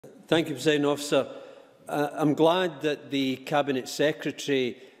Thank you, Presiding Officer. I'm glad that the Cabinet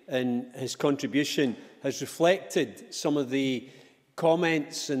Secretary in his contribution has reflected some of the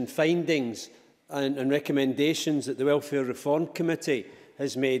comments and findings and recommendations that the Welfare Reform Committee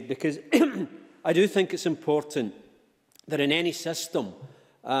has made, because I do think it's important that in any system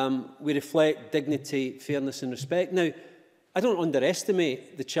we reflect dignity, fairness and respect. Now, I don't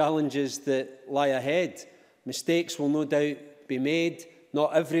underestimate the challenges that lie ahead. Mistakes will no doubt be made.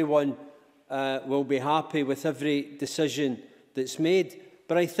 Not everyone will be happy with every decision that's made.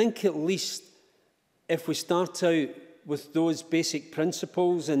 But I think at least if we start out with those basic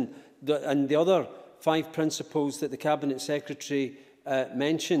principles and the other 5 principles that the Cabinet Secretary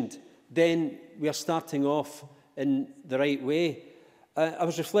mentioned, then we are starting off in the right way. I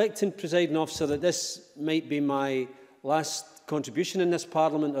was reflecting, Presiding Officer, that this might be my last contribution in this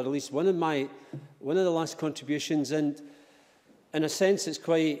Parliament, or at least one of the last contributions, and in a sense it's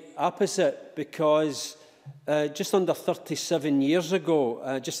quite opposite, because just under 37 years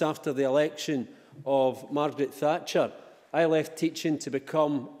ago, just after the election of Margaret Thatcher, I left teaching to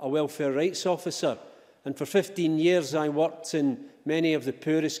become a welfare rights officer, and for 15 years I worked in many of the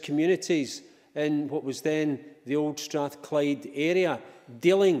poorest communities in what was then the old Strathclyde area,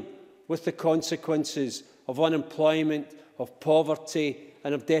 dealing with the consequences of unemployment, of poverty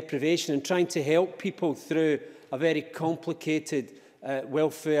and of deprivation, and trying to help people through a very complicated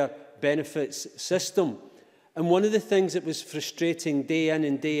welfare benefits system. And one of the things that was frustrating day in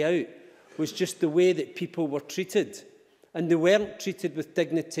and day out was just the way that people were treated. And they weren't treated with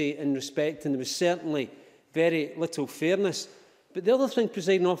dignity and respect, and there was certainly very little fairness. But the other thing,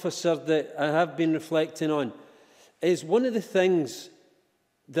 Presiding Officer, that I have been reflecting on is one of the things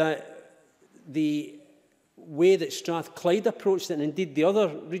that the way that Strathclyde approached it, and indeed the other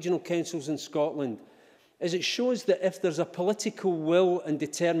regional councils in Scotland, is it shows that if there's a political will and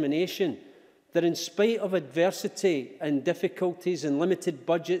determination, that in spite of adversity and difficulties and limited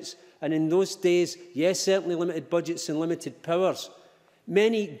budgets, and in those days, yes, certainly limited budgets and limited powers,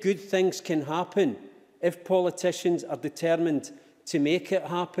 many good things can happen if politicians are determined to make it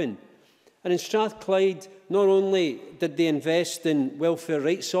happen. And in Strathclyde, not only did they invest in welfare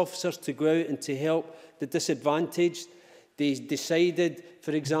rights officers to go out and to help the disadvantaged, they decided,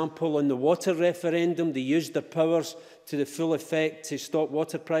 for example, on the water referendum, they used their powers to the full effect to stop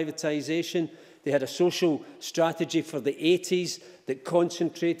water privatisation. They had a social strategy for the 80s that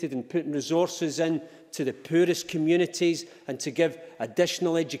concentrated on putting resources in to the poorest communities and to give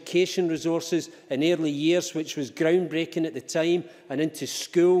additional education resources in early years, which was groundbreaking at the time, and into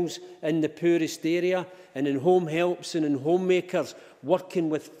schools in the poorest area, and in home helps and in homemakers, working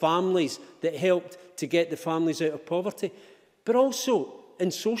with families that helped to get the families out of poverty. But also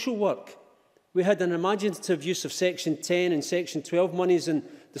in social work, we had an imaginative use of Section 10 and Section 12 monies in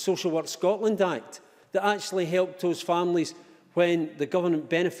the Social Work Scotland Act that actually helped those families when the government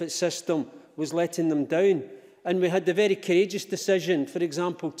benefit system was letting them down. And we had the very courageous decision, for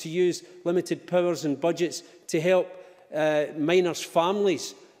example, to use limited powers and budgets to help miners'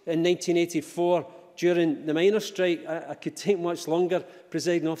 families in 1984 during the miners' strike. I could take much longer,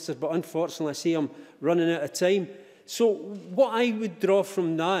 Presiding Officer, but unfortunately I see I'm running out of time. So what I would draw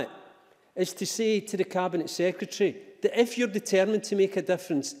from that is to say to the Cabinet Secretary that if you're determined to make a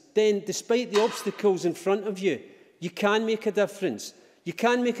difference, then despite the obstacles in front of you, you can make a difference. You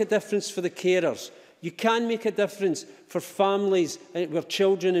can make a difference for the carers. You can make a difference for families where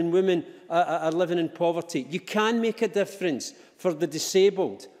children and women are living in poverty. You can make a difference for the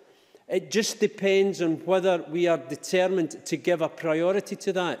disabled. It just depends on whether we are determined to give a priority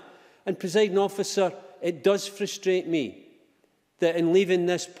to that. And, Presiding Officer, it does frustrate me that in leaving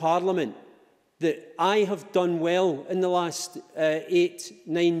this Parliament, that I have done well in the last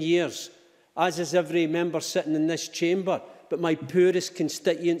 8-9 years, as is every member sitting in this chamber, but my poorest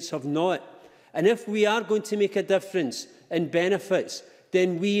constituents have not. And if we are going to make a difference in benefits,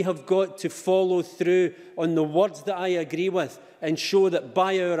 then we have got to follow through on the words that I agree with and show that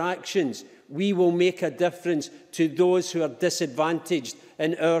by our actions we will make a difference to those who are disadvantaged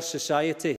in our society.